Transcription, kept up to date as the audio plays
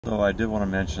So I did want to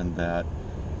mention that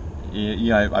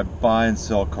yeah, I buy and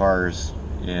sell cars,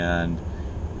 and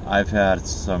I've had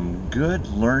some good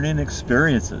learning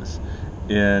experiences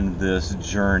in this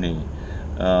journey.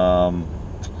 Um,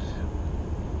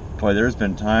 Boy, there's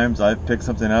been times I've picked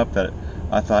something up that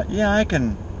I thought, yeah,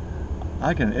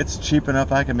 it's cheap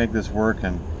enough, I can make this work,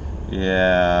 and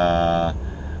yeah,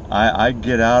 I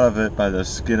get out of it by the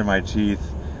skin of my teeth,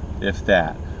 if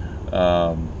that.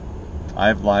 Um,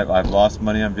 I've lost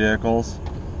money on vehicles.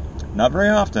 Not very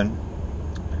often,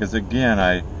 because again,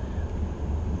 I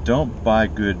don't buy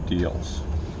good deals.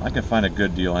 I can find a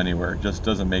good deal anywhere, it just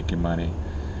doesn't make you money.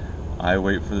 I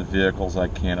wait for the vehicles I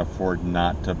can't afford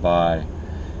not to buy.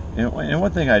 And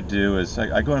one thing I do is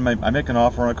I go and I make an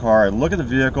offer on a car, I look at the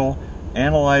vehicle,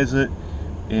 analyze it,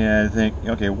 and think,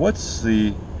 okay, what's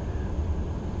the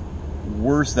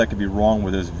worst that could be wrong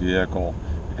with this vehicle?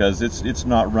 Because it's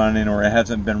not running, or it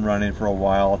hasn't been running for a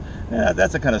while.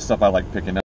 That's the kind of stuff I like picking up.